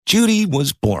Judy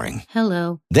was boring.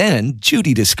 Hello. Then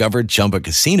Judy discovered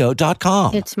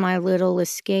ChumbaCasino.com. It's my little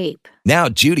escape. Now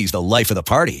Judy's the life of the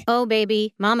party. Oh,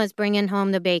 baby, mama's bringing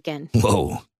home the bacon.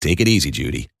 Whoa, take it easy,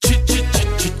 Judy.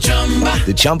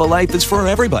 The Chumba life is for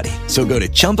everybody. So go to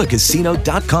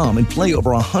ChumbaCasino.com and play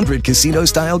over 100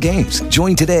 casino-style games.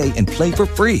 Join today and play for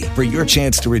free for your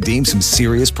chance to redeem some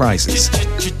serious prizes.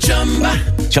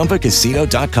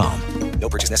 ChumbaCasino.com. No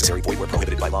purchase necessary. Void where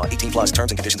prohibited by law. 18 plus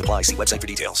terms and conditions apply. See website for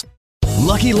details.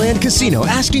 Lucky Land Casino,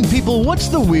 asking people, what's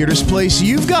the weirdest place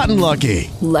you've gotten lucky?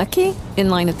 Lucky? In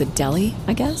line at the deli,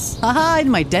 I guess? Aha,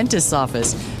 in my dentist's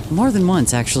office. More than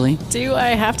once, actually. Do I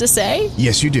have to say?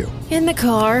 Yes, you do. In the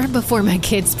car before my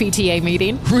kids' PTA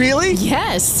meeting. Really?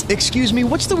 Yes. Excuse me,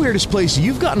 what's the weirdest place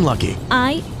you've gotten lucky?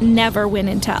 I never win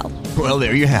and tell. Well,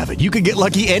 there you have it. You can get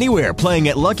lucky anywhere, playing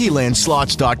at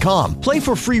LuckyLandSlots.com. Play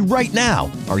for free right now.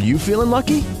 Are you feeling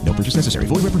lucky? No purchase necessary.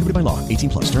 Void where prohibited by law. 18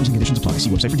 plus. Terms and conditions apply. See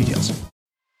website for details.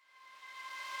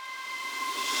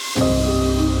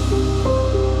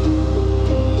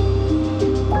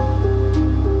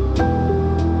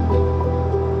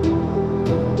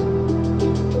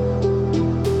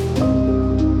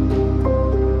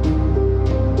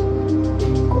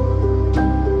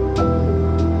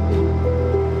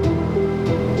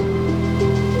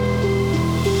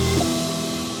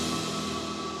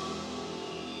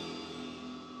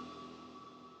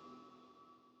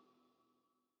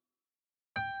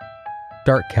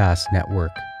 Darkcast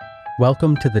Network.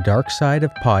 Welcome to the dark side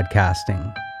of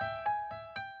podcasting.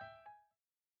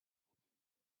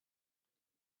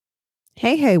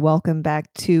 Hey, welcome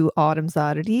back to Autumn's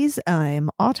Oddities. I'm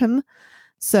Autumn.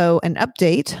 So an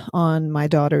update on my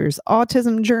daughter's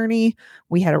autism journey.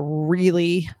 We had a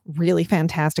really, really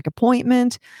fantastic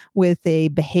appointment with a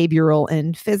behavioral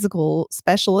and physical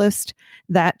specialist.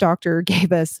 That doctor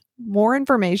gave us more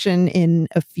information in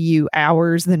a few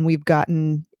hours than we've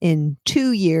gotten in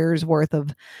 2 years worth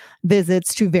of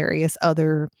visits to various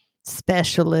other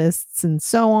specialists and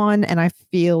so on. And I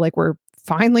feel like we're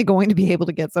finally going to be able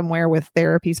to get somewhere with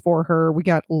therapies for her. We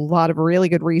got a lot of really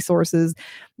good resources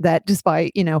that,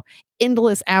 despite,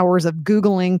 endless hours of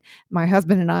Googling, my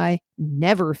husband and I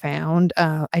never found.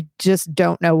 I just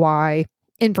don't know why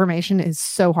information is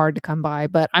so hard to come by,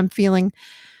 but I'm feeling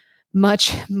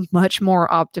much, much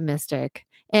more optimistic.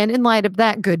 And in light of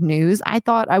that good news, I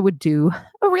thought I would do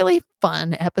a really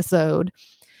fun episode.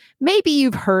 Maybe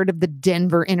you've heard of the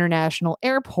Denver International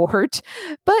Airport,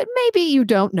 but maybe you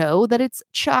don't know that it's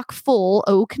chock full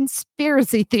of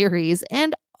conspiracy theories.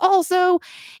 And also,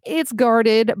 it's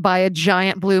guarded by a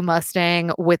giant blue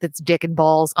Mustang with its dick and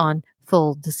balls on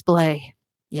full display.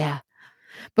 Yeah.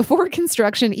 Before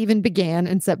construction even began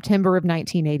in September of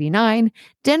 1989,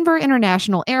 Denver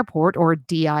International Airport, or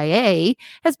DIA,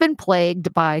 has been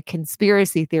plagued by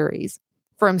conspiracy theories.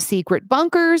 From secret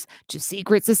bunkers to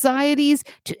secret societies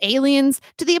to aliens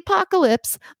to the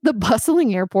apocalypse, the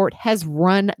bustling airport has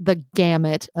run the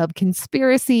gamut of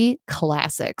conspiracy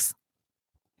classics.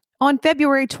 On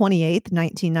February 28,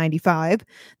 1995,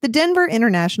 the Denver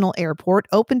International Airport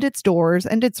opened its doors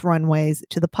and its runways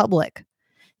to the public.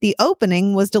 The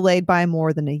opening was delayed by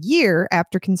more than a year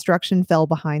after construction fell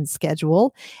behind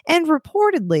schedule and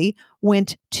reportedly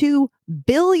went $2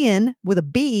 billion with a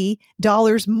B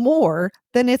dollars more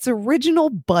than its original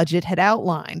budget had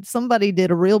outlined. Somebody did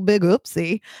a real big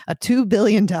oopsie, a $2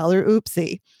 billion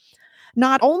oopsie.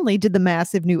 Not only did the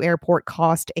massive new airport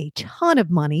cost a ton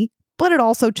of money, but it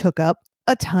also took up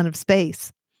a ton of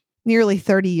space. Nearly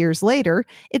 30 years later,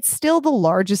 it's still the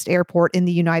largest airport in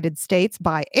the United States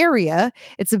by area.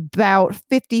 It's about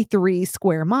 53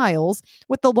 square miles,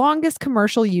 with the longest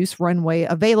commercial use runway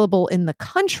available in the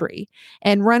country.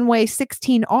 And runway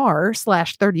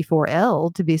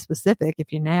 16R/34L, to be specific,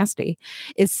 if you're nasty,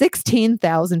 is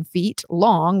 16,000 feet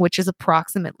long, which is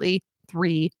approximately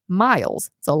 3 miles.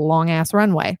 It's a long-ass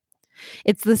runway.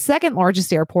 It's the second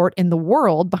largest airport in the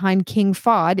world behind King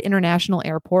Fahd International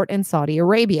Airport in Saudi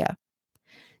Arabia.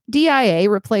 DIA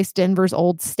replaced Denver's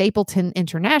old Stapleton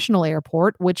International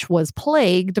Airport, which was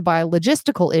plagued by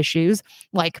logistical issues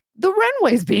like the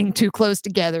runways being too close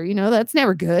together. That's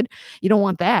never good. You don't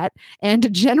want that. And a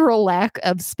general lack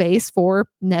of space for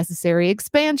necessary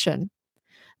expansion.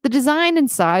 The design and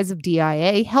size of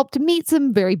DIA helped to meet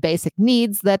some very basic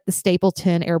needs that the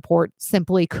Stapleton Airport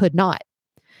simply could not.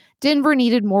 Denver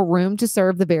needed more room to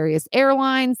serve the various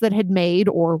airlines that had made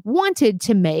or wanted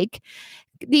to make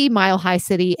the Mile High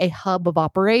City a hub of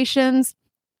operations.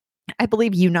 I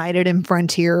believe United and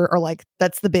Frontier are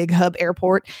that's the big hub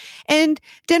airport. And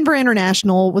Denver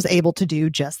International was able to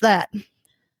do just that.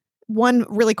 one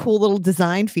really cool little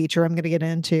design feature I'm going to get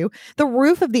into. The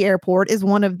roof of the airport is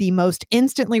one of the most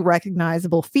instantly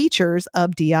recognizable features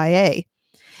of DIA.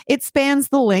 It spans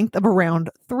the length of around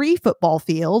 3 football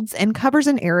fields and covers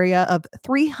an area of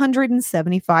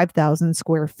 375,000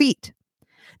 square feet.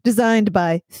 Designed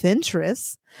by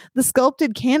Fentress, the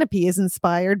sculpted canopy is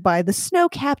inspired by the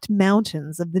snow-capped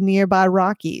mountains of the nearby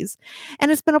Rockies, and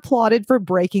it's been applauded for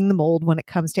breaking the mold when it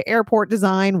comes to airport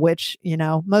design, which,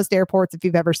 most airports, if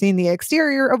you've ever seen the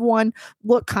exterior of one,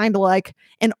 look kind of like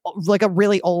a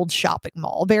really old shopping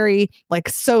mall, very like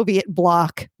Soviet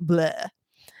bloc, bleh.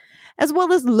 As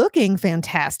well as looking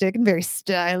fantastic and very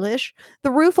stylish, the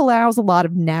roof allows a lot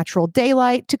of natural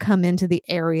daylight to come into the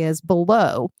areas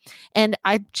below. And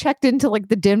I checked into like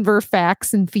the Denver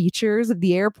facts and features of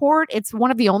the airport. It's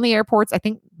one of the only airports, I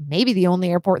think maybe the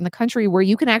only airport in the country, where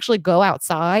you can actually go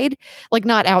outside, like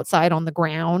not outside on the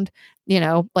ground,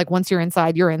 like once you're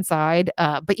inside,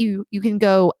 but you can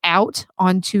go out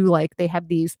onto, like, they have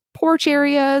these porch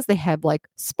areas, they have like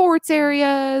sports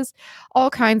areas, all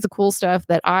kinds of cool stuff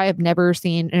that I have never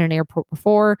seen in an airport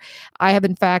before. I have,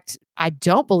 in fact, I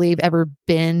don't believe ever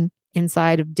been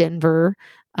inside of Denver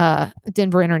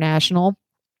International.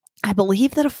 I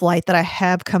believe that a flight that I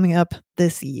have coming up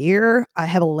this year, I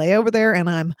have a layover there, and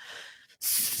I'm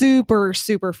super,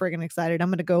 super friggin' excited. I'm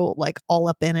going to go like all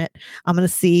up in it. I'm going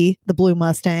to see the blue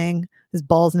Mustang, his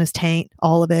balls in his taint,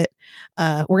 all of it.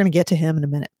 We're going to get to him in a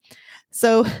minute.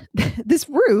 So this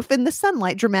roof in the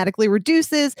sunlight dramatically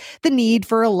reduces the need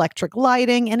for electric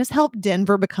lighting and has helped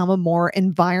Denver become a more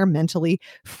environmentally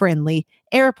friendly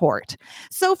airport.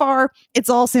 So far, it's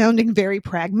all sounding very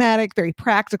pragmatic, very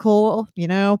practical,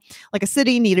 like a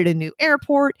city needed a new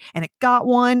airport and it got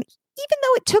one, even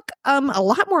though it took a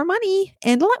lot more money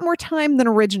and a lot more time than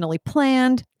originally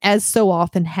planned, as so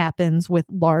often happens with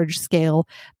large-scale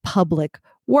public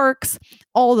works,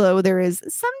 although there is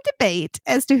some debate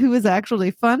as to who is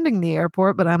actually funding the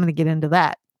airport, but I'm going to get into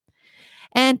that.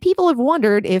 And people have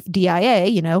wondered if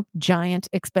DIA, giant,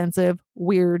 expensive,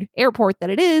 weird airport that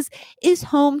it is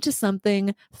home to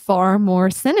something far more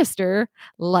sinister,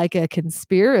 like a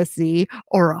conspiracy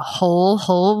or a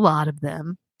whole lot of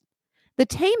them. The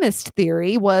tamest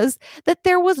theory was that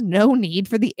there was no need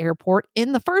for the airport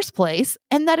in the first place,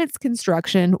 and that its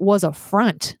construction was a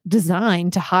front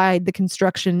designed to hide the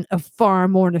construction of far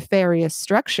more nefarious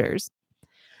structures.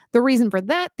 The reason for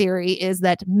that theory is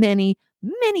that many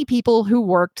people who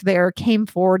worked there came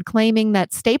forward claiming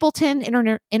that Stapleton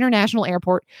International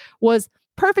Airport was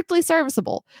perfectly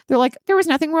serviceable. They're like, there was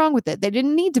nothing wrong with it. They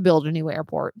didn't need to build a new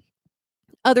airport.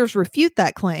 Others refute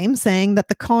that claim, saying that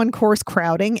the concourse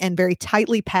crowding and very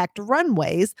tightly packed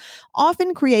runways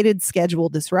often created schedule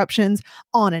disruptions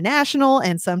on a national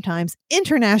and sometimes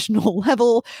international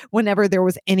level whenever there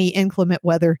was any inclement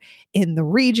weather in the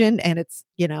region. And it's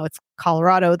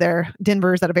Colorado there.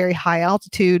 Denver's at a very high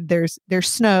altitude. There's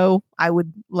snow. I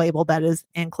would label that as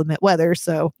inclement weather.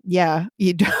 So yeah,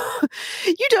 you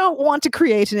don't want to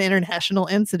create an international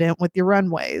incident with your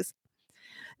runways.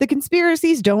 The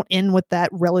conspiracies don't end with that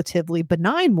relatively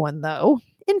benign one, though.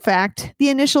 In fact, the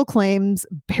initial claims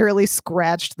barely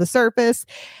scratched the surface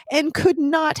and could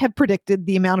not have predicted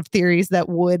the amount of theories that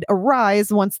would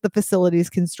arise once the facility's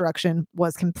construction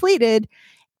was completed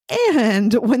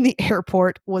and when the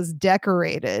airport was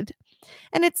decorated.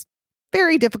 And it's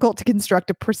very difficult to construct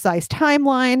a precise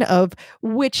timeline of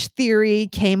which theory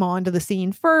came onto the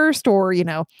scene first or,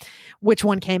 which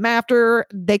one came after.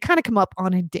 They kind of come up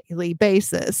on a daily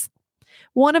basis.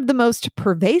 One of the most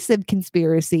pervasive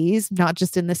conspiracies, not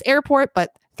just in this airport,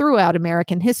 but throughout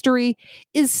American history,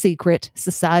 is secret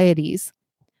societies.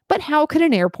 But how could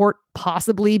an airport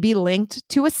possibly be linked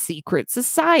to a secret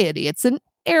society? It's an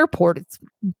airport. It's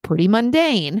pretty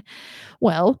mundane.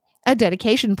 Well, a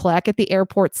dedication plaque at the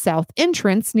airport's south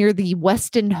entrance near the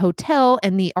Westin Hotel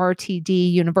and the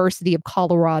RTD University of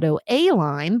Colorado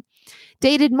A-line,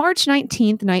 dated March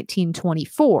 19th,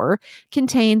 1924,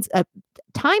 contains a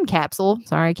time capsule.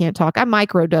 Sorry, I can't talk. I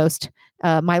microdosed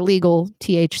my legal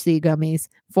THC gummies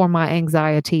for my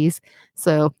anxieties.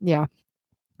 So, yeah.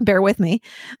 Bear with me.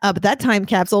 But that time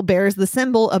capsule bears the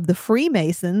symbol of the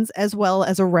Freemasons as well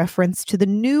as a reference to the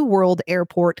New World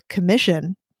Airport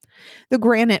Commission. The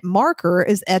granite marker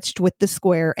is etched with the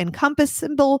square and compass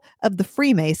symbol of the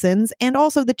Freemasons and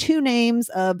also the two names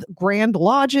of Grand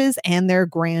Lodges and their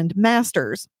Grand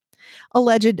Masters.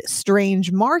 Alleged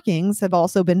strange markings have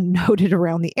also been noted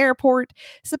around the airport,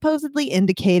 supposedly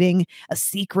indicating a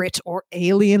secret or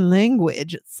alien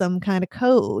language, some kind of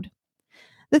code.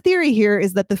 The theory here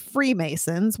is that the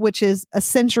Freemasons, which is a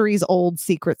centuries-old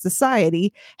secret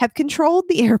society, have controlled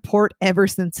the airport ever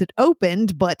since it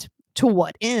opened, but To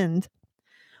what end?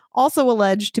 Also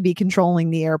alleged to be controlling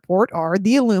the airport are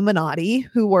the Illuminati,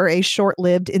 who were a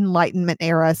short-lived Enlightenment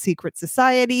era secret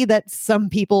society that some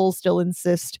people still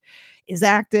insist is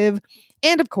active,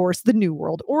 and of course the New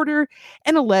World Order,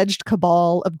 an alleged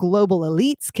cabal of global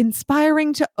elites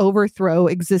conspiring to overthrow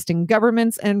existing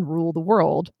governments and rule the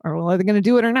world. Or well, are they going to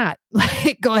do it or not?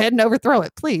 Like, go ahead and overthrow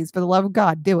it, please, for the love of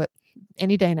God, do it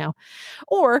any day now.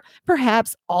 Or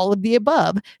perhaps all of the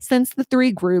above, since the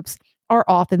three groups are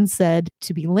often said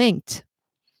to be linked.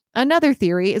 Another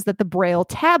theory is that the Braille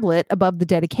tablet above the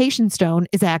dedication stone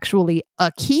is actually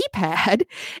a keypad,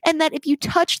 and that if you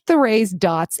touch the raised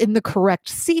dots in the correct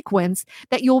sequence,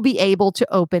 that you'll be able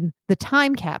to open the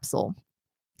time capsule.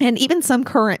 And even some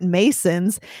current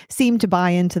Masons seem to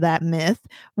buy into that myth.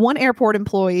 One airport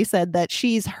employee said that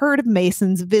she's heard of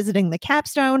Masons visiting the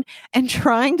capstone and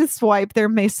trying to swipe their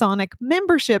Masonic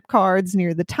membership cards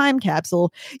near the time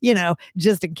capsule,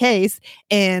 just in case.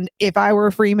 And if I were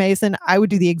a Freemason, I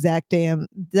would do the exact same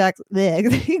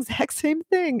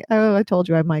thing. Oh, I told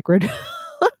you I microdosed.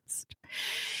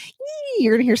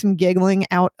 You're going to hear some giggling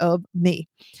out of me.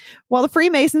 While the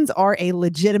Freemasons are a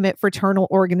legitimate fraternal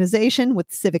organization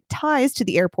with civic ties to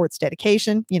the airport's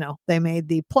dedication, they made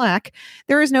the plaque,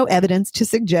 there is no evidence to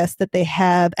suggest that they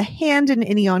have a hand in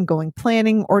any ongoing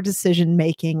planning or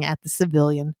decision-making at the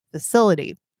civilian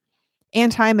facility.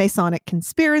 Anti-Masonic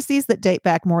conspiracies that date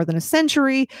back more than a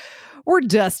century were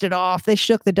dusted off. They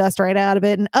shook the dust right out of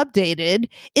it and updated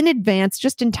in advance,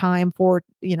 just in time for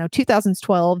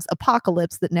 2012's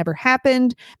apocalypse that never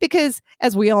happened, because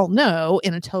as we all know,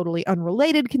 in a totally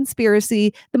unrelated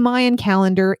conspiracy, the Mayan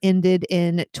calendar ended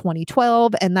in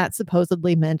 2012, and that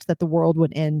supposedly meant that the world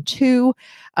would end too.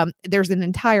 There's an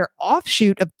entire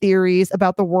offshoot of theories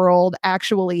about the world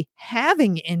actually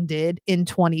having ended in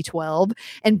 2012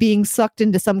 and being sucked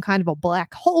into some kind of a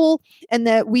black hole, and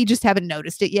that we just haven't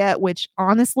noticed it yet, which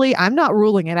honestly, I'm not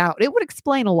ruling it out. It would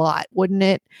explain a lot, wouldn't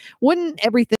it? Wouldn't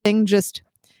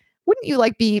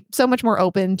you be so much more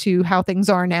open to how things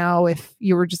are now if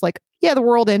you were just like, yeah, the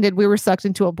world ended, we were sucked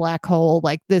into a black hole,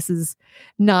 like this is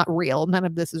not real, none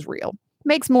of this is real.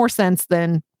 Makes more sense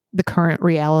than the current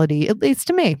reality, at least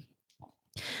to me.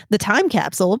 The time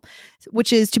capsule,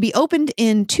 which is to be opened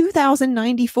in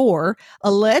 2094,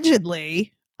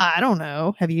 allegedly, I don't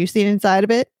know, have you seen inside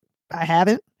of it? I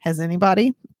haven't. Has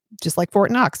anybody? Just like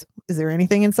Fort Knox. Is there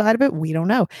anything inside of it? We don't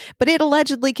know. But it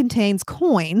allegedly contains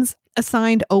coins, a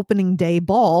signed opening day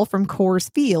ball from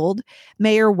Coors Field,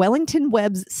 Mayor Wellington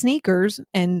Webb's sneakers,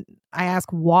 and I ask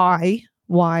why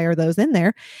are those in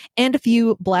there, and a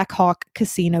few Black Hawk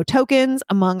casino tokens,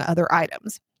 among other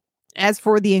items. As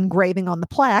for the engraving on the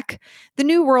plaque, the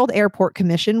New World Airport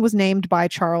Commission was named by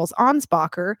Charles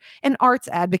Ansbacher, an arts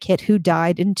advocate who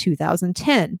died in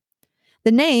 2010.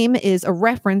 The name is a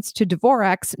reference to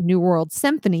Dvorak's New World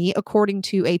Symphony, according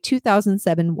to a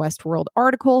 2007 Westworld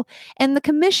article, and the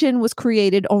commission was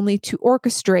created only to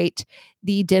orchestrate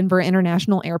the Denver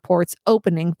International Airport's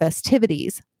opening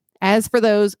festivities. As for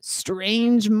those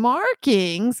strange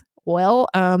markings, well,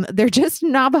 they're just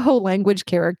Navajo language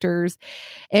characters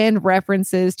and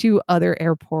references to other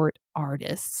airport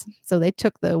artists. So they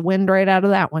took the wind right out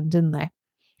of that one, didn't they?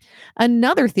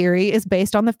 Another theory is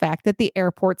based on the fact that the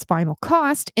airport's final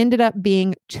cost ended up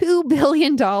being $2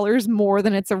 billion more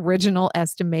than its original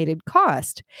estimated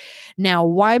cost. Now,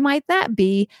 why might that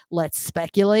be? Let's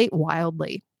speculate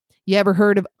wildly. You ever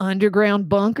heard of underground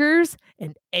bunkers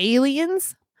and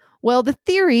aliens? Well, the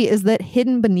theory is that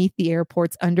hidden beneath the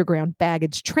airport's underground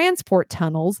baggage transport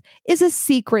tunnels is a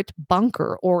secret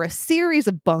bunker or a series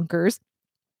of bunkers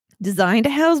designed to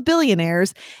house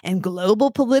billionaires and global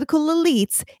political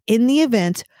elites in the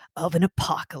event of an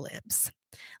apocalypse.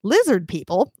 Lizard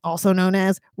people, also known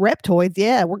as reptoids,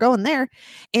 yeah, we're going there,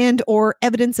 and or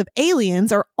evidence of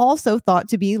aliens are also thought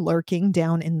to be lurking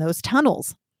down in those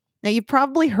tunnels. Now, you've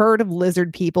probably heard of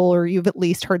lizard people, or you've at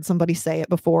least heard somebody say it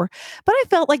before, but I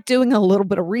felt like doing a little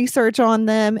bit of research on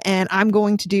them, and I'm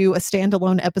going to do a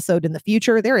standalone episode in the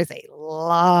future. There is a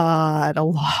lot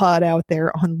out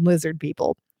there on lizard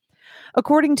people.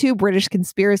 According to British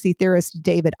conspiracy theorist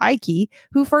David Icke,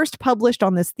 who first published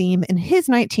on this theme in his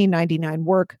 1999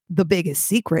 work, The Biggest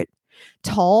Secret,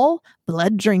 tall,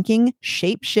 blood-drinking,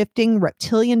 shape-shifting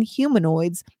reptilian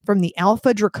humanoids from the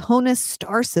Alpha Draconis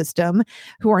star system,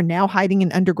 who are now hiding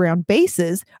in underground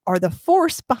bases, are the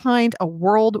force behind a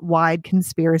worldwide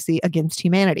conspiracy against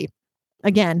humanity.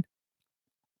 Again,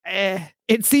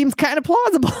 it seems kind of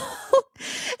plausible.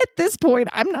 At this point,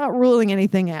 I'm not ruling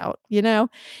anything out,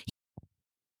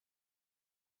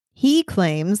 He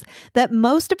claims that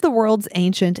most of the world's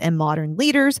ancient and modern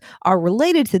leaders are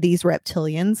related to these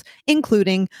reptilians,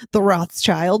 including the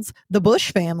Rothschilds, the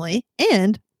Bush family,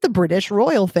 and the British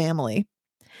royal family.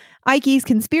 Ike's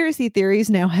conspiracy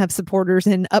theories now have supporters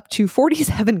in up to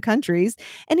 47 countries,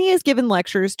 and he has given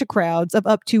lectures to crowds of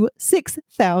up to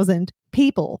 6,000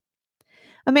 people.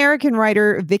 American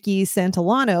writer Vicky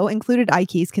Santillano included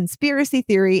Ike's conspiracy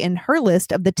theory in her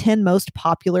list of the 10 most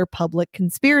popular public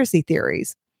conspiracy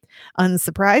theories.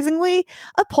 Unsurprisingly,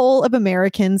 a poll of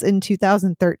Americans in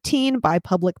 2013 by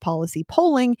Public Policy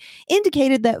Polling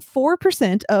indicated that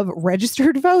 4% of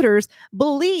registered voters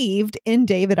believed in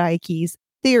David Ike's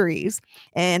theories.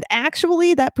 And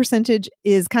actually, that percentage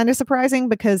is kind of surprising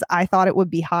because I thought it would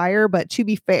be higher. But to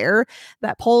be fair,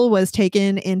 that poll was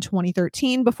taken in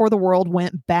 2013 before the world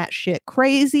went batshit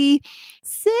crazy.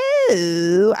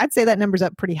 So I'd say that number's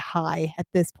up pretty high at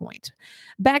this point.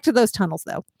 Back to those tunnels,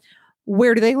 though.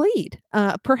 Where do they lead?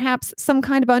 Perhaps some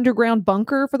kind of underground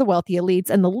bunker for the wealthy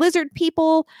elites and the lizard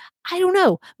people? I don't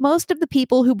know. Most of the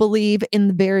people who believe in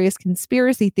the various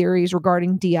conspiracy theories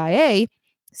regarding DIA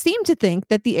seem to think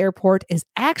that the airport is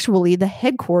actually the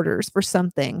headquarters for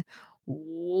something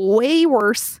way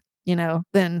worse,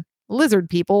 than lizard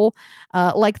people,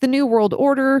 like the New World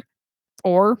Order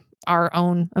or our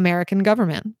own American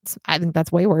government. I think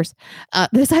that's way worse.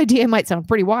 This idea might sound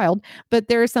pretty wild, but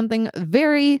there is something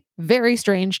very, very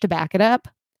strange to back it up.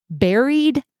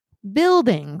 Buried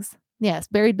buildings. Yes,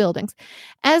 buried buildings.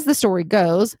 As the story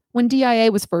goes, when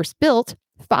DIA was first built,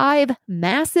 5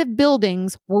 massive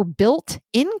buildings were built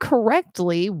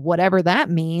incorrectly, whatever that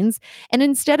means, and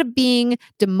instead of being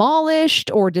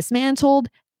demolished or dismantled,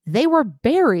 they were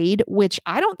buried, which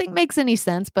I don't think makes any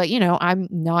sense, but I'm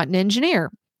not an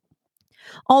engineer.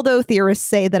 Although theorists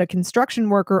say that a construction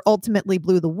worker ultimately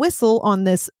blew the whistle on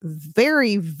this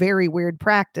very, very weird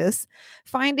practice,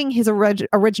 finding his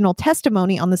original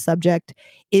testimony on the subject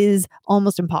is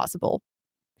almost impossible.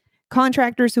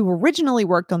 Contractors who originally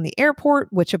worked on the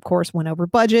airport, which of course went over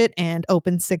budget and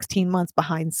opened 16 months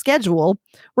behind schedule,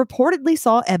 reportedly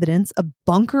saw evidence of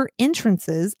bunker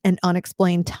entrances and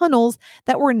unexplained tunnels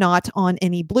that were not on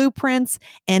any blueprints.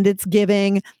 And it's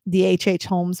giving the H.H.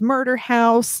 Holmes murder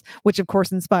house, which of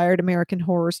course inspired American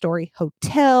Horror Story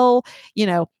Hotel,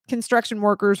 construction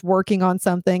workers working on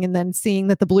something and then seeing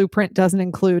that the blueprint doesn't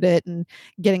include it and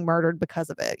getting murdered because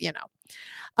of it,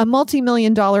 A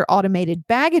multi-million-dollar automated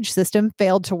baggage system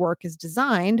failed to work as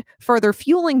designed, further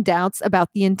fueling doubts about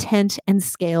the intent and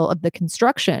scale of the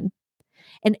construction.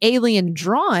 An alien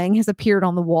drawing has appeared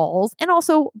on the walls, and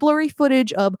also blurry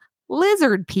footage of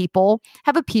lizard people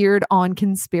have appeared on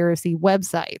conspiracy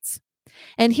websites.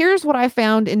 And here's what I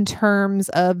found in terms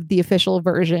of the official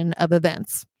version of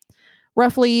events.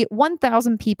 Roughly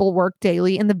 1,000 people work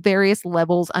daily in the various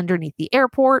levels underneath the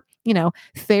airport,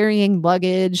 ferrying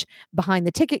luggage behind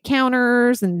the ticket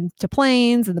counters and to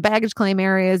planes and the baggage claim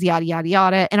areas, yada, yada,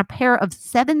 yada, and a pair of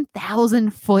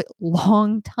 7,000-foot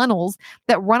long tunnels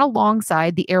that run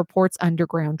alongside the airport's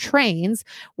underground trains,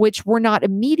 which were not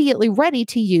immediately ready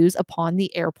to use upon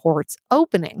the airport's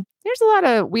opening. There's a lot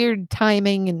of weird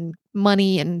timing and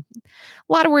money and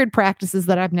a lot of weird practices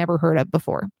that I've never heard of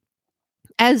before.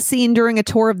 As seen during a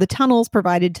tour of the tunnels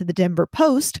provided to the Denver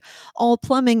Post, all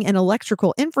plumbing and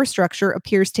electrical infrastructure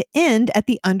appears to end at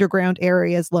the underground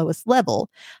area's lowest level,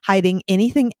 hiding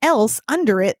anything else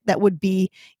under it that would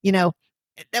be, that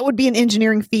would be an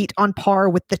engineering feat on par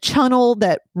with the channel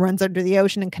that runs under the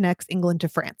ocean and connects England to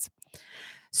France.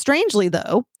 Strangely,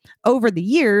 though, over the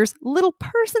years, little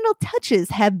personal touches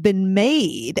have been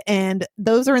made, and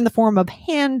those are in the form of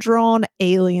hand-drawn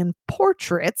alien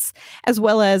portraits, as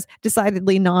well as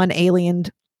decidedly non-alien,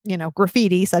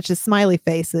 graffiti, such as smiley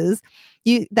faces.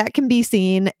 That can be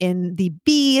seen in the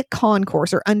B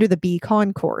concourse or under the B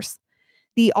concourse.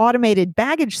 The automated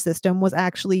baggage system was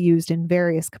actually used in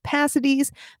various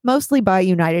capacities, mostly by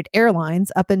United Airlines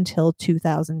up until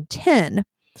 2010.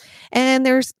 And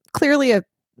there's clearly a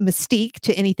mystique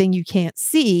to anything you can't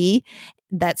see.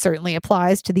 That certainly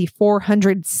applies to the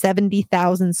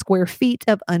 470,000 square feet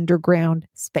of underground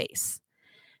space.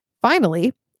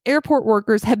 Finally, airport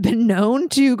workers have been known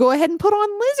to go ahead and put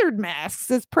on lizard masks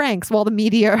as pranks while the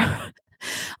media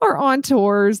are on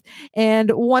tours. And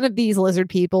one of these lizard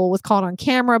people was caught on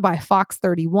camera by Fox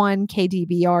 31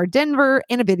 KDBR Denver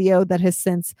in a video that has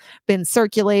since been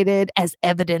circulated as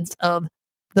evidence of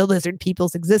the lizard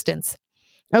people's existence.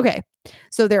 Okay,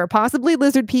 so there are possibly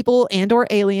lizard people and or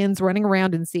aliens running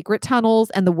around in secret tunnels,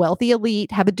 and the wealthy elite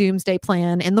have a doomsday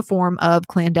plan in the form of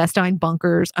clandestine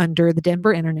bunkers under the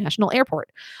Denver International Airport.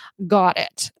 Got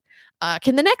it.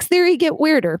 Can the next theory get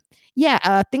weirder?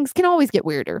 Yeah, things can always get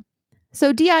weirder.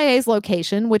 So DIA's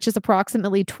location, which is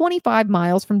approximately 25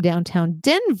 miles from downtown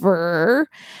Denver,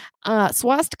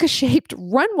 swastika-shaped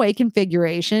runway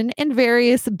configuration, and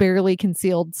various barely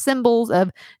concealed symbols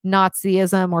of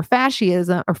Nazism or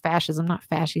fascism, not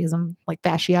fascism, like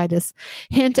fasciitis,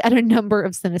 hint at a number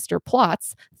of sinister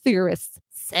plots, theorists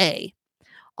say.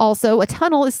 Also, a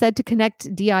tunnel is said to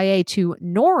connect DIA to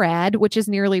NORAD, which is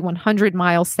nearly 100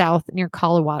 miles south near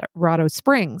Colorado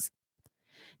Springs.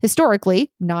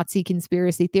 Historically, Nazi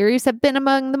conspiracy theories have been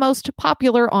among the most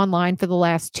popular online for the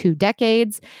last 2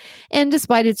 decades, and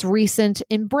despite its recent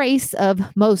embrace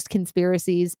of most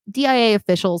conspiracies, DIA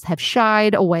officials have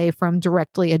shied away from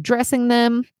directly addressing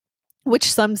them,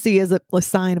 which some see as a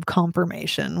sign of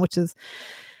confirmation, which is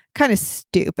kind of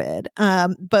stupid.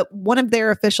 But one of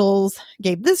their officials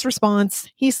gave this response.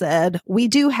 He said, "We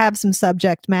do have some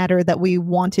subject matter that we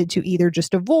wanted to either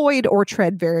just avoid or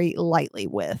tread very lightly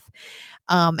with."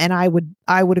 And I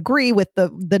would agree with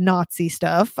the Nazi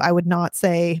stuff. I would not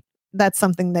say that's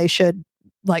something they should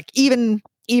even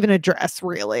address,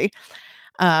 really.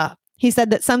 He said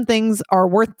that some things are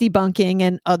worth debunking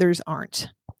and others aren't.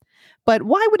 But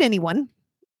why would anyone,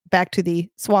 back to the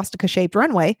swastika-shaped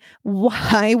runway,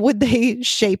 why would they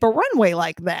shape a runway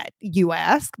like that, you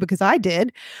ask? Because I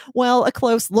did. Well, a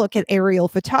close look at aerial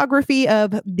photography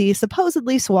of the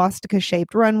supposedly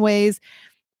swastika-shaped runways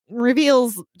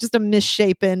reveals just a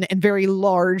misshapen and very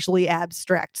largely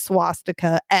abstract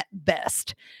swastika at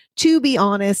best. To be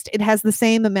honest, it has the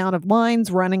same amount of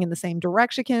lines running in the same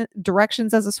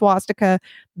directions as a swastika,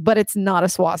 but it's not a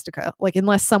swastika,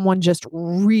 unless someone just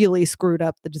really screwed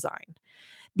up the design.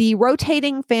 The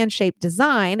rotating fan-shaped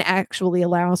design actually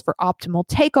allows for optimal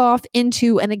takeoff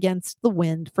into and against the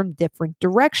wind from different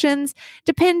directions,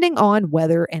 depending on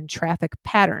weather and traffic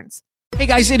patterns. Hey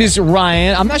guys, it is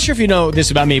Ryan. I'm not sure if you know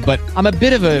this about me, but I'm a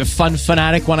bit of a fun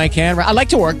fanatic when I can. I like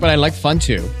to work, but I like fun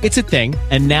too. It's a thing.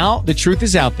 And now the truth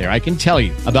is out there. I can tell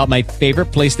you about my favorite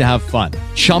place to have fun.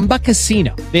 Chumba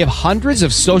Casino. They have hundreds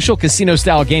of social casino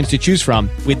style games to choose from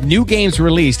with new games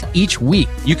released each week.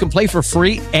 You can play for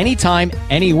free anytime,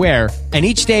 anywhere. And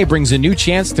each day brings a new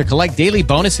chance to collect daily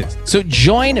bonuses. So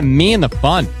join me in the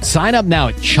fun. Sign up now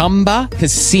at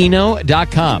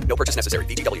ChumbaCasino.com. No purchase necessary.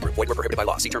 VGW Group. Void where prohibited by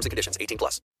law. See terms and conditions.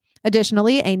 18+.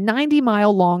 Additionally, a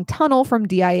 90-mile-long tunnel from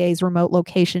DIA's remote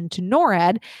location to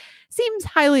NORAD seems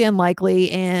highly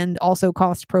unlikely and also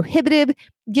cost prohibitive,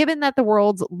 given that the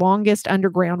world's longest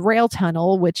underground rail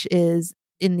tunnel, which is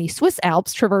in the Swiss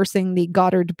Alps traversing the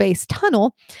Gotthard Base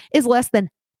Tunnel, is less than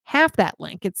half that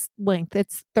length. It's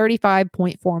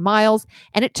 35.4 miles,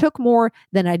 and it took more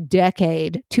than a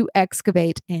decade to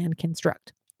excavate and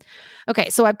construct. Okay,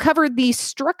 so I've covered the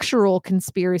structural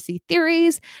conspiracy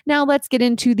theories. Now let's get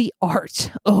into the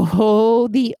art. Oh,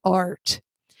 the art.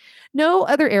 No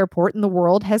other airport in the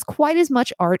world has quite as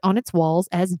much art on its walls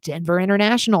as Denver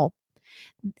International.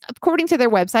 According to their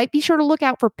website, be sure to look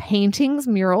out for paintings,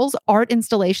 murals, art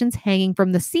installations hanging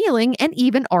from the ceiling, and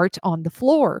even art on the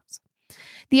floors.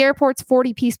 The airport's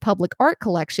 40-piece public art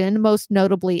collection, most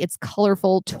notably its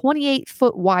colorful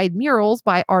 28-foot wide murals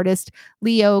by artist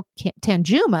Leo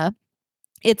Tanjuma,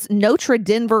 its Notre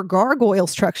Denver gargoyle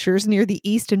structures near the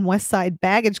east and west side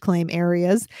baggage claim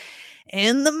areas,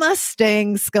 and the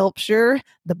Mustang sculpture,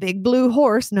 the big blue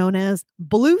horse known as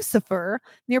Blucifer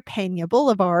near Pena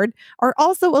Boulevard, are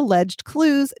also alleged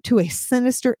clues to a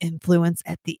sinister influence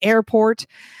at the airport,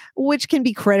 which can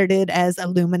be credited as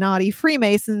Illuminati,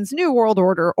 Freemasons, New World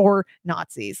Order, or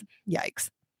Nazis. Yikes.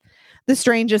 The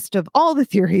strangest of all the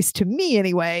theories, to me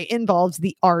anyway, involves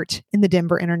the art in the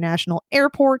Denver International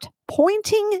Airport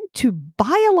pointing to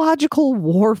biological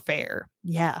warfare.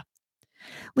 Yeah.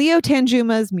 Leo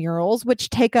Tanjuma's murals, which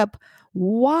take up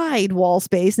wide wall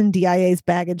space in DIA's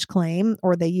baggage claim,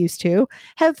 or they used to,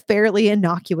 have fairly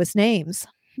innocuous names.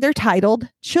 They're titled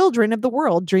 "Children of the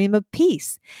World Dream of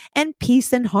Peace" and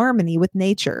 "Peace and Harmony with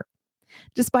Nature."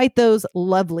 Despite those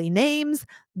lovely names,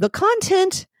 the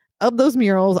content of those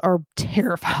murals are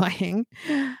terrifying.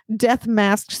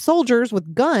 Death-masked soldiers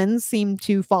with guns seem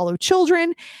to follow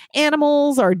children.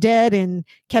 Animals are dead and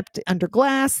kept under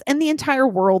glass, and the entire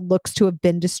world looks to have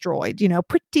been destroyed.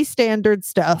 Pretty standard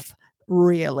stuff,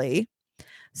 really.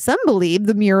 Some believe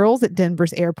the murals at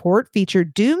Denver's airport feature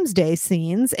doomsday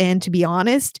scenes, and to be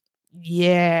honest,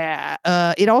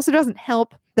 it also doesn't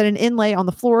help that an inlay on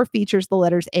the floor features the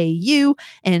letters AU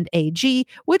and AG,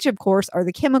 which of course are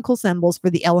the chemical symbols for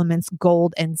the elements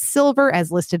gold and silver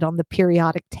as listed on the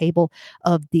periodic table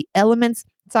of the elements.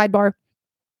 Sidebar,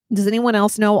 does anyone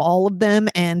else know all of them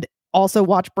and also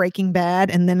watch Breaking Bad?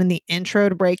 And then in the intro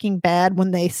to Breaking Bad,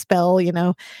 when they spell,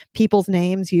 people's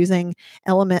names using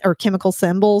element or chemical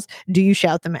symbols, do you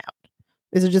shout them out?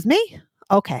 Is it just me?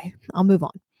 Okay, I'll move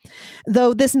on.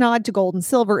 Though this nod to gold and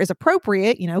silver is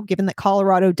appropriate, given that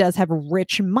Colorado does have a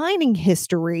rich mining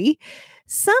history,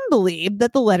 some believe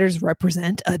that the letters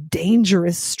represent a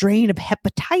dangerous strain of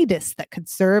hepatitis that could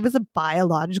serve as a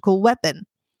biological weapon.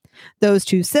 Those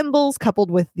two symbols, coupled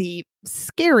with the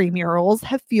scary murals,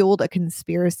 have fueled a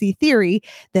conspiracy theory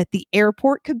that the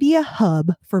airport could be a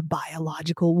hub for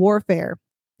biological warfare.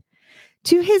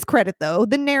 To his credit, though,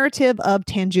 the narrative of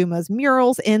Tanjuma's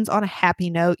murals ends on a happy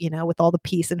note, with all the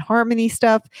peace and harmony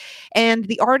stuff. And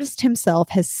the artist himself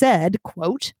has said,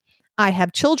 quote, "I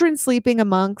have children sleeping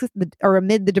amid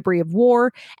the debris of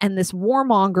war, and this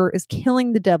warmonger is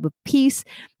killing the dove of peace.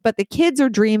 But the kids are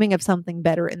dreaming of something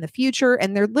better in the future,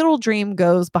 and their little dream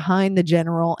goes behind the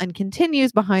general and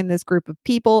continues behind this group of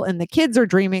people. And the kids are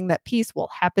dreaming that peace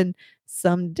will happen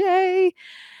someday.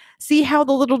 See how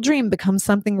the little dream becomes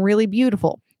something really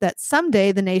beautiful, that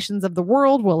someday the nations of the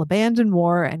world will abandon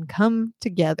war and come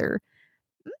together."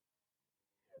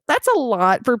 That's a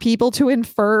lot for people to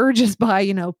infer just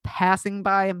by, passing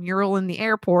by a mural in the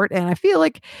airport. And I feel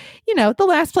like, the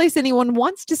last place anyone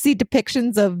wants to see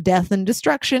depictions of death and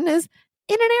destruction is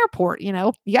in an airport. You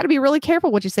got to be really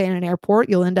careful what you say in an airport.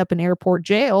 You'll end up in airport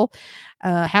jail.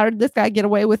 How did this guy get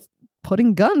away with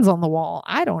putting guns on the wall?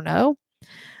 I don't know.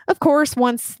 Of course,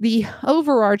 once the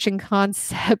overarching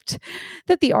concept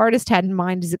that the artist had in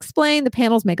mind is explained, the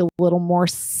panels make a little more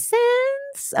sense.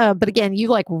 But again,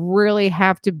 you really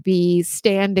have to be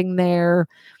standing there,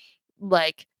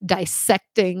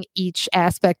 dissecting each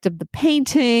aspect of the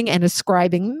painting and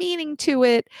ascribing meaning to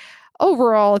it.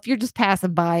 Overall, if you're just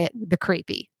passing by it, they're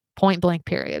creepy. Point blank,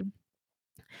 period.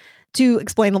 To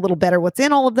explain a little better what's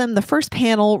in all of them, the first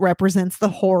panel represents the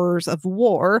horrors of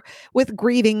war, with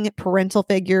grieving parental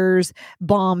figures,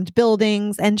 bombed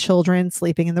buildings, and children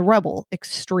sleeping in the rubble.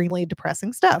 Extremely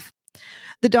depressing stuff.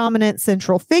 The dominant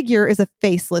central figure is a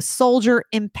faceless soldier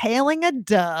impaling a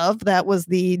dove, that was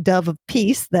the dove of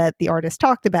peace that the artist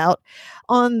talked about,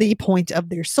 on the point of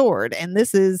their sword. And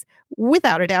this is,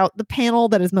 without a doubt, the panel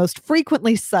that is most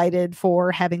frequently cited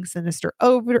for having sinister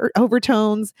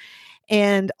overtones,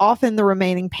 and often the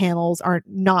remaining panels are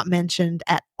not mentioned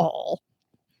at all.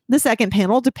 The second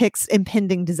panel depicts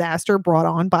impending disaster brought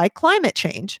on by climate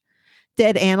change.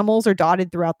 Dead animals are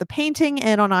dotted throughout the painting,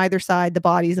 and on either side, the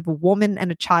bodies of a woman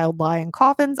and a child lie in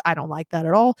coffins. I don't like that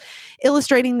at all,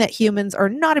 illustrating that humans are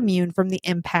not immune from the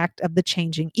impact of the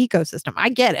changing ecosystem. I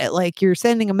get it. You're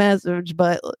sending a message,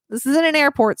 but this isn't an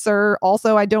airport, sir.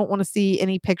 Also, I don't want to see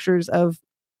any pictures of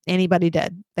anybody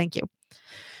dead. Thank you.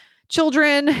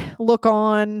 Children look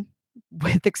on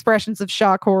with expressions of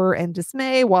shock, horror, and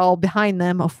dismay, while behind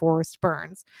them a forest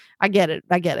burns. I get it.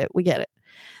 We get it.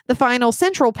 The final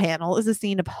central panel is a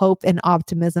scene of hope and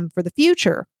optimism for the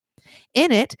future.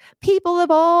 In it, people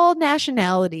of all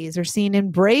nationalities are seen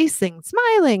embracing,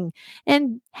 smiling,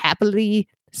 and happily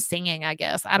singing, I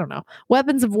guess. I don't know.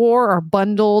 Weapons of war are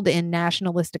bundled in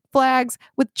nationalistic flags,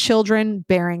 with children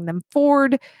bearing them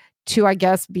forward to, I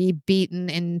guess, be beaten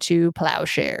into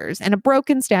plowshares. And a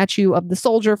broken statue of the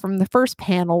soldier from the first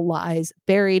panel lies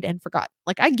buried and forgotten.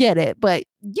 I get it, but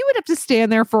you would have to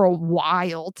stand there for a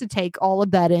while to take all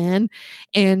of that in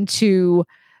and to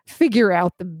figure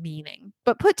out the meaning.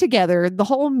 But put together, the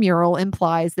whole mural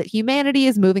implies that humanity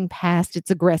is moving past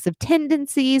its aggressive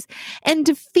tendencies and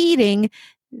defeating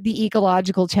the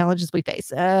ecological challenges we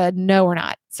face. No, we're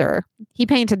not, sir. He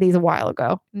painted these a while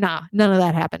ago. Nah, none of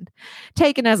that happened.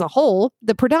 Taken as a whole,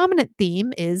 the predominant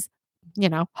theme is,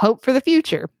 hope for the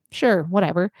future. Sure,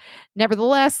 whatever.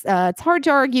 Nevertheless, it's hard to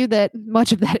argue that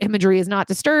much of that imagery is not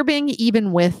disturbing,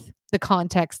 even with the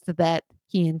context that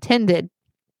he intended.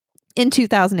 In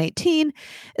 2018,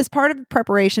 as part of the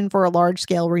preparation for a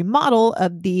large-scale remodel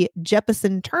of the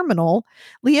Jeppesen Terminal,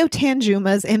 Leo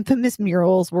Tanjuma's infamous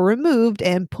murals were removed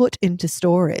and put into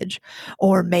storage.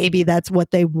 Or maybe that's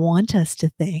what they want us to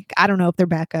think. I don't know if they're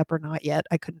back up or not yet.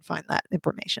 I couldn't find that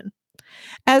information.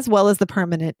 As well as the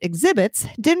permanent exhibits,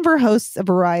 Denver hosts a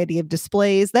variety of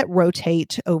displays that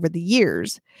rotate over the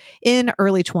years. In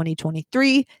early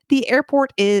 2023, the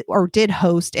airport did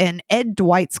host an Ed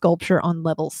Dwight sculpture on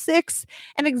level 6,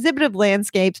 an exhibit of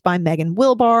landscapes by Megan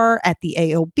Wilbar at the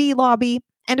AOB lobby,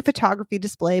 and a photography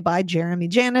display by Jeremy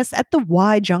Janis at the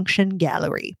Y Junction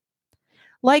Gallery.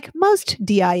 Like most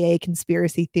DIA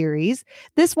conspiracy theories,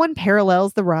 this one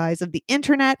parallels the rise of the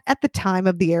internet at the time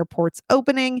of the airport's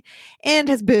opening and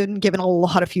has been given a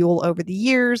lot of fuel over the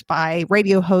years by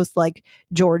radio hosts like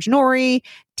George Norrie,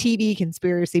 TV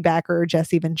conspiracy backer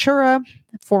Jesse Ventura,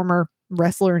 former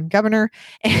wrestler and governor,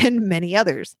 and many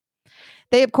others.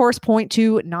 They, of course, point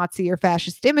to Nazi or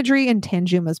fascist imagery in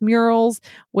Tanjuma's murals,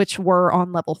 which were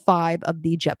on level 5 of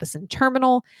the Jeppesen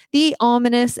terminal, the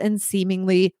ominous and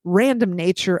seemingly random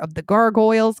nature of the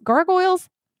gargoyles. Gargoyles?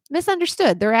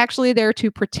 Misunderstood. They're actually there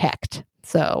to protect.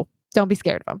 So don't be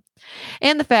scared of them.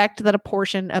 And the fact that a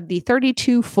portion of the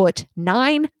 32-foot,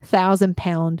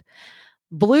 9,000-pound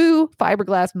blue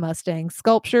fiberglass Mustang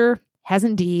sculpture has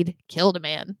indeed killed a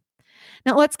man.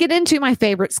 Now let's get into my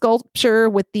favorite sculpture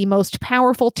with the most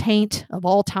powerful taint of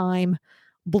all time,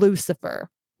 Blucifer.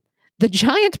 The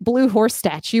giant blue horse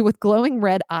statue with glowing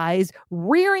red eyes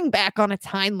rearing back on its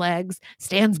hind legs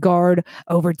stands guard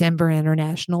over Denver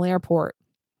International Airport.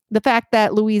 The fact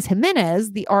that Luis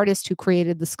Jimenez, the artist who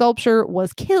created the sculpture,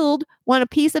 was killed when a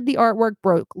piece of the artwork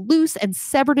broke loose and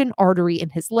severed an artery in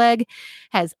his leg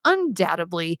has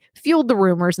undoubtedly fueled the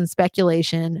rumors and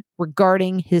speculation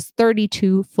regarding his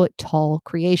 32-foot tall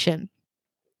creation.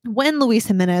 When Luis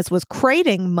Jimenez was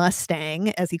creating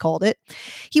Mustang, as he called it,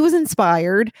 he was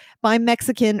inspired by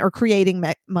creating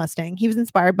Mustang. He was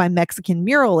inspired by Mexican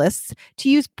muralists to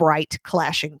use bright,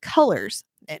 clashing colors.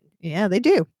 And yeah, they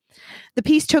do. The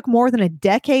piece took more than a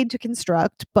decade to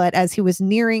construct, but as he was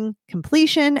nearing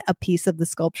completion, a piece of the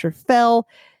sculpture fell,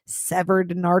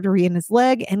 severed an artery in his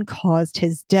leg, and caused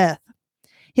his death.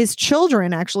 His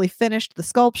children actually finished the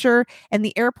sculpture, and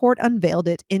the airport unveiled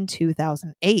it in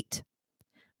 2008.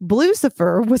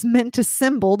 Blucifer was meant to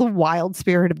symbol the wild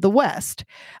spirit of the West.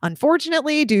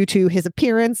 Unfortunately, due to his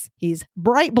appearance, he's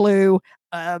bright blue,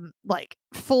 like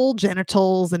full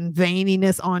genitals and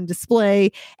veininess on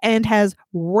display, and has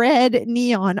red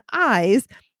neon eyes.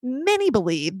 Many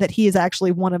believe that he is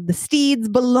actually one of the steeds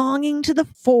belonging to the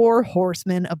 4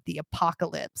 horsemen of the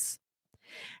apocalypse.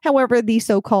 However, the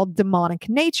so-called demonic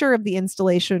nature of the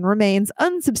installation remains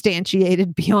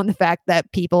unsubstantiated beyond the fact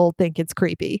that people think it's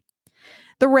creepy.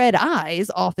 The red eyes,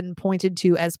 often pointed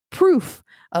to as proof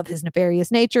of his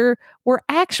nefarious nature, were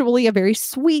actually a very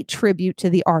sweet tribute to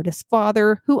the artist's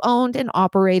father, who owned and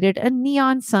operated a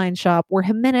neon sign shop where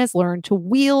Jimenez learned to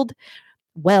weld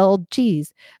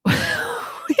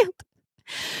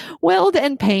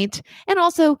and paint, and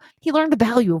also he learned the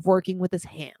value of working with his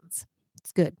hands.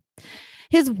 It's good.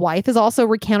 His wife has also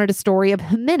recounted a story of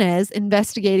Jimenez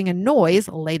investigating a noise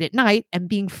late at night and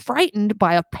being frightened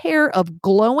by a pair of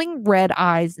glowing red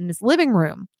eyes in his living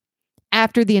room.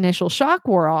 After the initial shock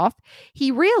wore off,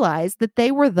 he realized that they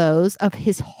were those of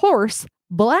his horse,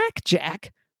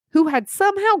 Blackjack, who had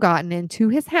somehow gotten into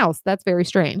his house. That's very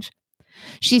strange.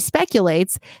 She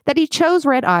speculates that he chose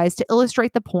red eyes to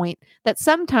illustrate the point that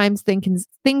sometimes things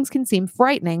can seem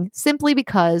frightening simply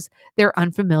because they're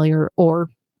unfamiliar or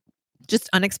just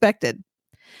unexpected.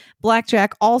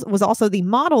 Blackjack was also the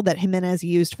model that Jimenez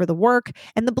used for the work,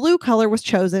 and the blue color was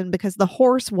chosen because the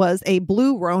horse was a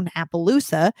blue roan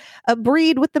Appaloosa, a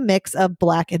breed with the mix of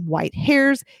black and white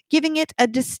hairs, giving it a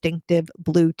distinctive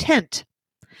blue tint.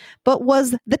 But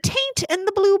was the taint and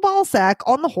the blue ball sack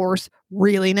on the horse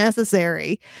really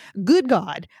necessary? Good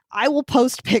God, I will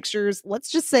post pictures. Let's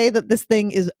just say that this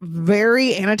thing is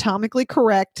very anatomically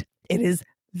correct. It is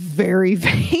very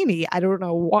veiny. I don't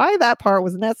know why that part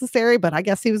was necessary, but I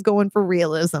guess he was going for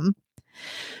realism.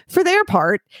 For their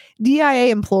part, DIA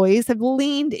employees have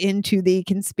leaned into the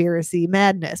conspiracy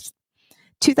madness.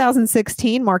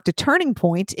 2016 marked a turning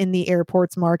point in the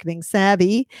airport's marketing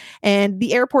savvy, and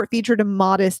the airport featured a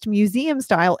modest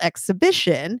museum-style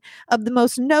exhibition of the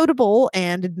most notable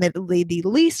and admittedly the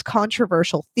least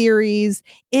controversial theories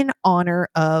in honor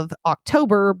of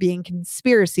October being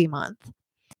Conspiracy Month.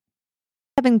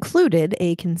 Have included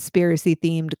a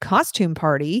conspiracy-themed costume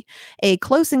party, a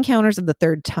Close Encounters of the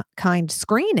Third Kind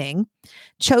screening,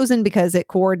 chosen because it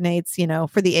coordinates,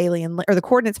 for the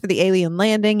coordinates for the alien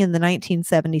landing in the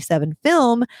 1977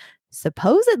 film,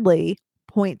 supposedly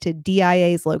point to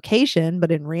DIA's location,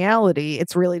 but in reality,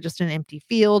 it's really just an empty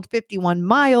field 51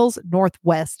 miles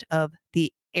northwest of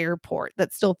the airport.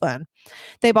 That's still fun.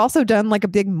 They've also done like a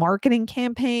big marketing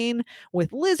campaign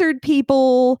with lizard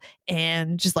people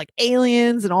and just like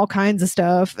aliens and all kinds of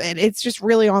stuff. And it's just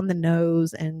really on the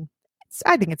nose. And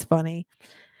I think it's funny.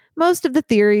 Most of the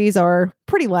theories are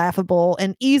pretty laughable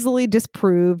and easily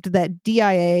disproved that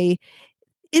DIA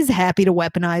is happy to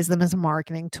weaponize them as a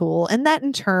marketing tool. And that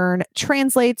in turn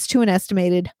translates to an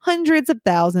estimated hundreds of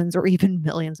thousands or even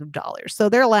millions of dollars. So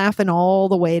they're laughing all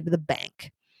the way to the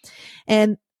bank.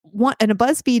 And in a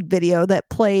BuzzFeed video that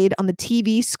played on the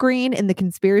TV screen in the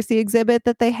conspiracy exhibit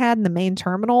that they had in the main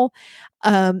terminal,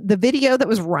 the video that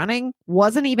was running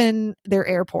wasn't even their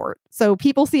airport. So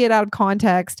people see it out of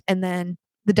context and then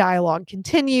the dialogue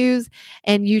continues,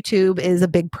 and YouTube is a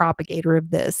big propagator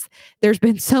of this. There's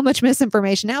been so much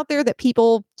misinformation out there that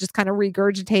people just kind of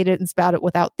regurgitate it and spout it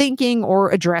without thinking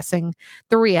or addressing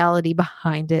the reality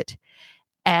behind it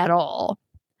at all.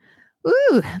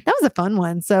 Ooh, that was a fun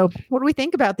one. So what do we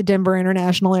think about the Denver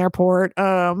International Airport?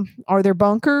 Are there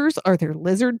bunkers? Are there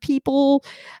lizard people?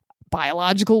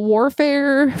 Biological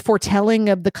warfare? Foretelling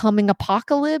of the coming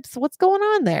apocalypse? What's going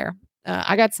on there?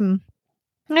 I got some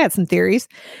theories.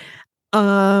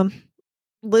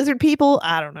 Lizard people?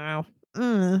 I don't know.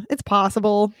 It's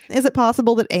possible. Is it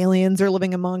possible that aliens are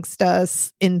living amongst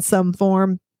us in some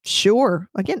form? Sure.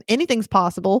 Again, anything's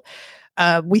possible.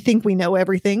 We think we know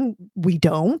everything. We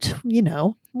don't, we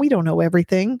don't know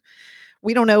everything.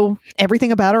 We don't know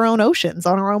everything about our own oceans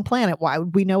on our own planet. Why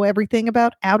would we know everything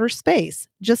about outer space?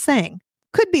 Just saying.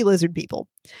 Could be lizard people.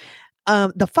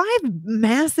 The 5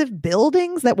 massive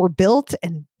buildings that were built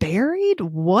and buried.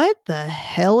 What the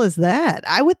hell is that?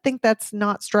 I would think that's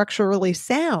not structurally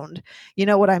sound. You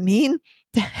know what I mean?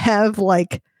 To have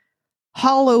like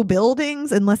hollow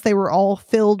buildings, unless they were all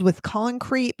filled with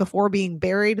concrete before being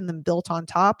buried and then built on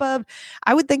top of.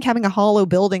 I would think having a hollow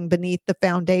building beneath the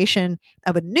foundation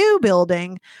of a new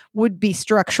building would be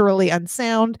structurally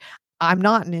unsound. I'm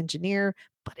not an engineer,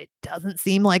 but it doesn't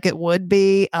seem like it would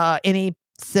be. Any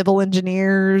civil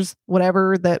engineers,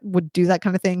 whatever, that would do that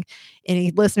kind of thing.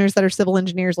 Any listeners that are civil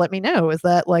engineers, let me know. Is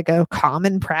that like a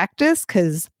common practice?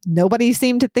 Because nobody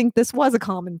seemed to think this was a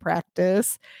common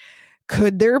practice.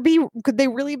 Could they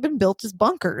really have been built as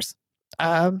bunkers?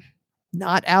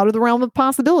 Not out of the realm of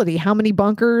possibility. How many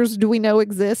bunkers do we know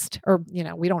exist? Or,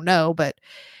 we don't know, but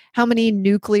how many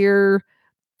nuclear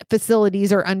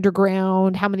facilities are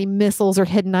underground? How many missiles are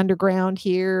hidden underground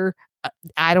here?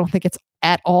 I don't think it's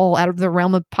at all out of the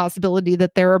realm of possibility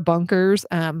that there are bunkers.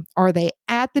 Are they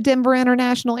at the Denver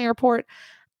International Airport?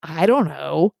 I don't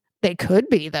know. They could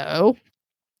be, though.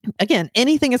 Again,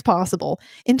 anything is possible.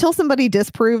 Until somebody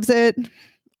disproves it,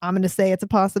 I'm going to say it's a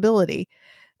possibility.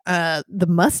 The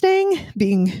Mustang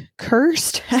being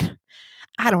cursed,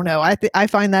 I don't know. I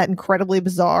find that incredibly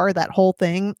bizarre, that whole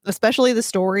thing, especially the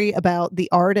story about the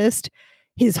artist,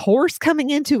 his horse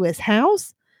coming into his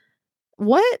house.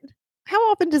 What? How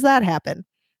often does that happen?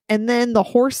 And then the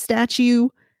horse statue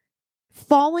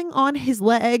falling on his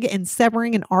leg and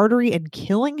severing an artery and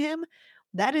killing him.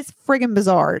 That is friggin'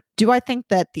 bizarre. Do I think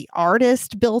that the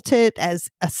artist built it as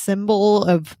a symbol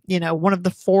of, one of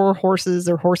the 4 horses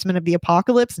or horsemen of the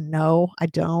apocalypse? No, I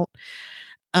don't.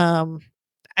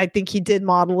 I think he did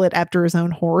model it after his own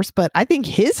horse, but I think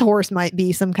his horse might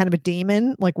be some kind of a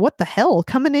demon. Like, what the hell?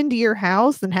 Coming into your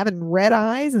house and having red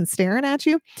eyes and staring at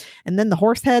you. And then the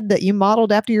horse head that you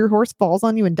modeled after your horse falls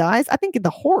on you and dies. I think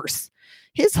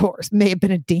his horse may have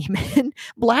been a demon.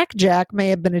 Blackjack may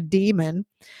have been a demon.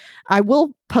 I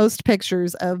will post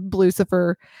pictures of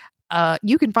Blucifer.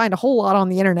 You can find a whole lot on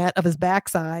the internet of his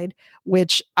backside,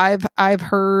 which I've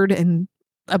heard and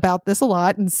about this a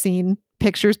lot and seen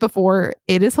pictures before.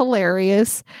 It is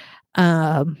hilarious.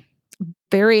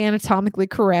 Very anatomically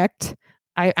correct.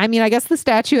 I mean, I guess the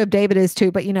statue of David is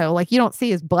too, but you don't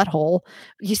see his butthole.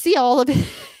 You see all of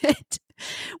it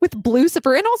with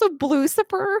Blucifer, and also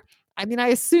Blucifer. I mean, I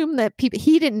assume that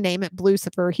he didn't name it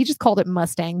Blucifer. He just called it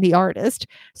Mustang, the artist.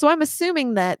 So I'm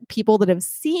assuming that people that have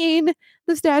seen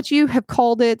the statue have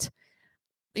called it,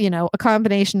 a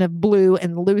combination of blue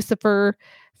and Lucifer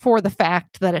for the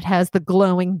fact that it has the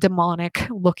glowing demonic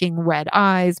looking red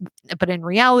eyes. But in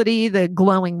reality, the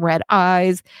glowing red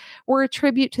eyes were a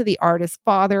tribute to the artist's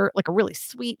father, like a really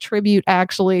sweet tribute,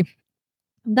 actually.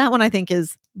 That one I think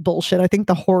is bullshit. I think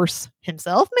the horse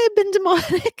himself may have been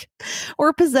demonic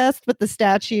or possessed, but the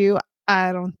statue,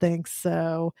 I don't think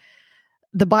so.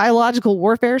 The biological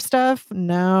warfare stuff,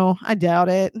 no, I doubt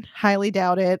it. Highly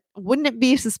doubt it. Wouldn't it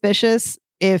be suspicious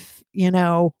if,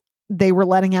 they were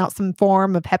letting out some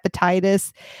form of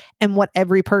hepatitis and what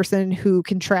every person who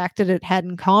contracted it had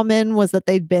in common was that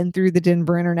they'd been through the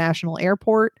Denver International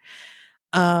Airport?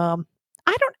 I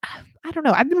don't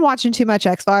know. I've been watching too much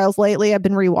X-Files lately. I've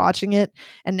been rewatching it,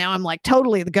 and now I'm like,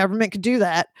 totally, the government could do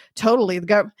that. Totally,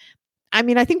 I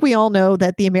mean, I think we all know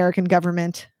that the American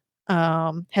government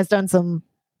has done some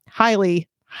highly,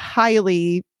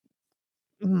 highly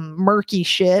murky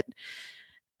shit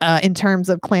in terms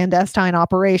of clandestine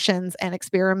operations and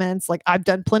experiments. Like, I've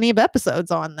done plenty of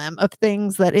episodes on them of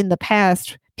things that in the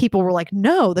past people were like,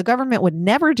 no, the government would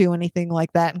never do anything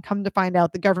like that. And come to find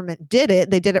out the government did it.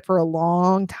 They did it for a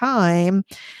long time.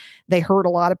 They hurt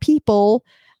a lot of people.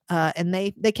 And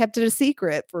they kept it a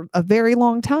secret for a very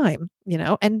long time,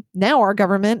 and now our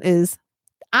government is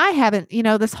I haven't,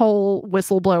 this whole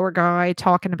whistleblower guy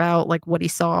talking about like what he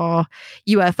saw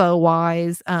UFO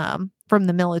wise from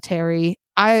the military.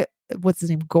 What's his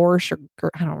name? Gorsh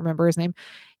or I don't remember his name.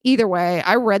 Either way,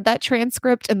 I read that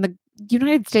transcript and the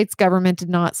United States government did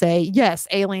not say, yes,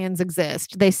 aliens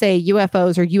exist. They say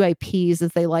UFOs or UAPs,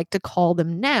 as they like to call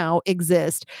them now,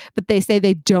 exist, but they say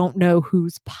they don't know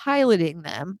who's piloting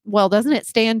them. Well, doesn't it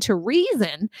stand to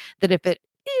reason that if it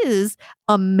is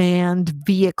a manned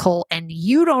vehicle and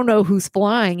you don't know who's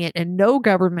flying it and no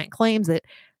government claims it,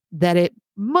 that it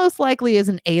most likely is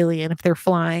an alien if they're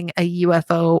flying a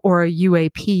UFO or a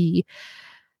UAP?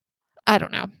 I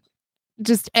don't know.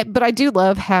 But I do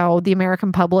love how the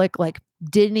American public like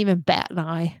didn't even bat an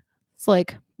eye. It's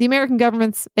like the American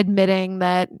government's admitting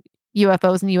that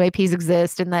UFOs and UAPs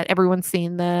exist and that everyone's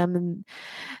seen them and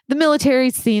the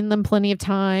military's seen them plenty of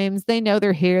times. They know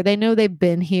they're here. They know they've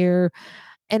been here.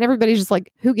 And everybody's just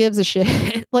like, who gives a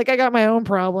shit? Like, I got my own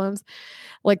problems.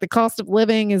 Like, the cost of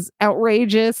living is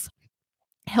outrageous.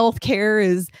 Healthcare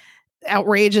is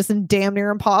outrageous and damn near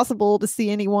impossible to see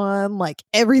anyone. Like,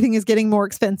 everything is getting more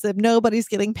expensive. Nobody's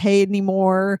getting paid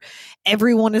anymore.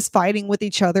 Everyone is fighting with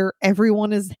each other.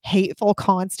 Everyone is hateful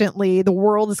constantly. The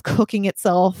world is cooking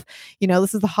itself.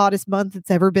 This is the hottest month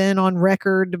it's ever been on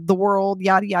record of the world,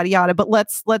 yada, yada, yada. But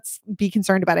let's be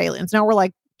concerned about aliens. Now we're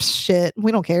like, shit,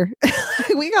 we don't care.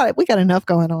 we got enough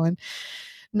going on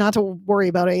not to worry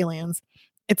about aliens.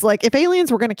 It's like, if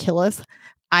aliens were going to kill us,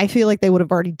 I feel like they would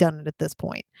have already done it at this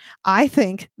point. I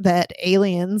think that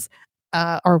aliens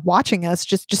are watching us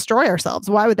just destroy ourselves.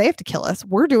 Why would they have to kill us?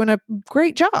 We're doing a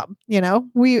great job.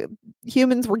 We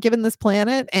humans were given this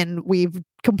planet and we've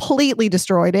completely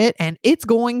destroyed it, and it's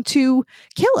going to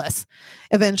kill us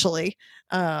eventually.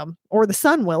 Or the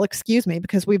sun will, excuse me,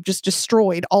 because we've just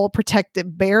destroyed all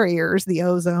protective barriers, the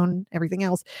ozone, everything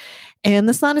else. And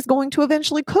the sun is going to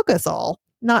eventually cook us all.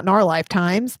 Not in our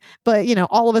lifetimes, but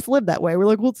all of us live that way. We're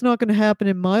like, well, it's not going to happen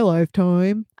in my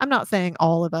lifetime. I'm not saying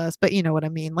all of us, but you know what I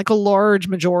mean? Like a large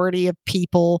majority of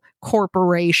people,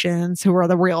 corporations who are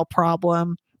the real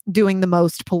problem, doing the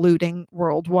most polluting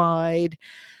worldwide.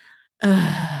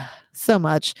 So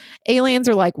much. Aliens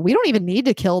are like, we don't even need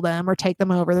to kill them or take them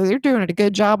over. They're doing a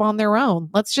good job on their own.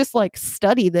 Let's just like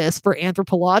study this for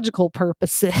anthropological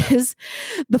purposes.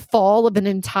 The fall of an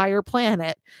entire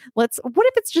planet. What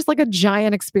if it's just like a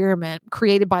giant experiment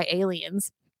created by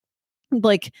aliens?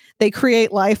 Like, they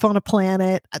create life on a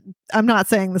planet. I'm not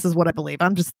saying this is what I believe.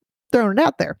 I'm just throwing it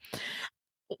out there.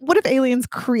 What if aliens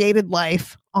created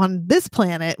life on this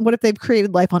planet? What if they've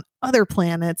created life on other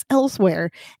planets elsewhere?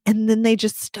 And then they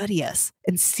just study us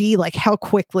and see like how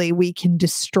quickly we can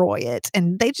destroy it.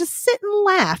 And they just sit and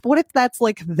laugh. What if that's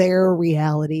like their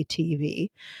reality TV?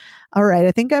 All right,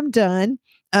 I think I'm done.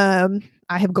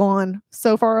 I have gone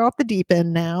so far off the deep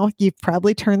end now. You've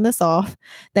probably turned this off.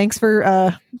 Thanks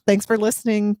for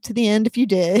listening to the end if you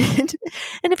did.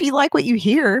 And if you like what you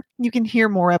hear, you can hear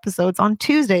more episodes on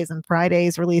Tuesdays and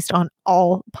Fridays, released on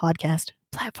all podcast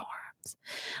platforms.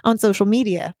 On social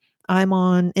media, I'm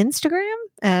on Instagram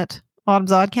at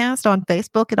Autumn's Oddcast, on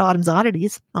Facebook at Autumn's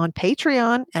Oddities, on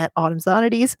Patreon at Autumn's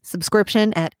Oddities.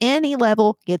 Subscription at any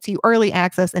level gets you early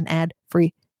access and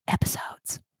ad-free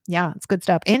episodes. Yeah, it's good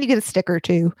stuff. And you get a sticker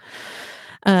too.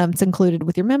 It's included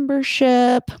with your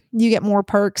membership. You get more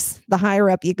perks the higher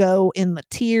up you go in the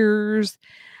tiers.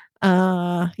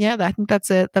 I think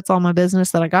that's it. That's all my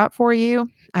business that I got for you.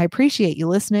 I appreciate you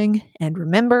listening. And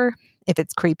remember, if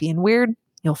it's creepy and weird,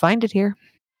 you'll find it here.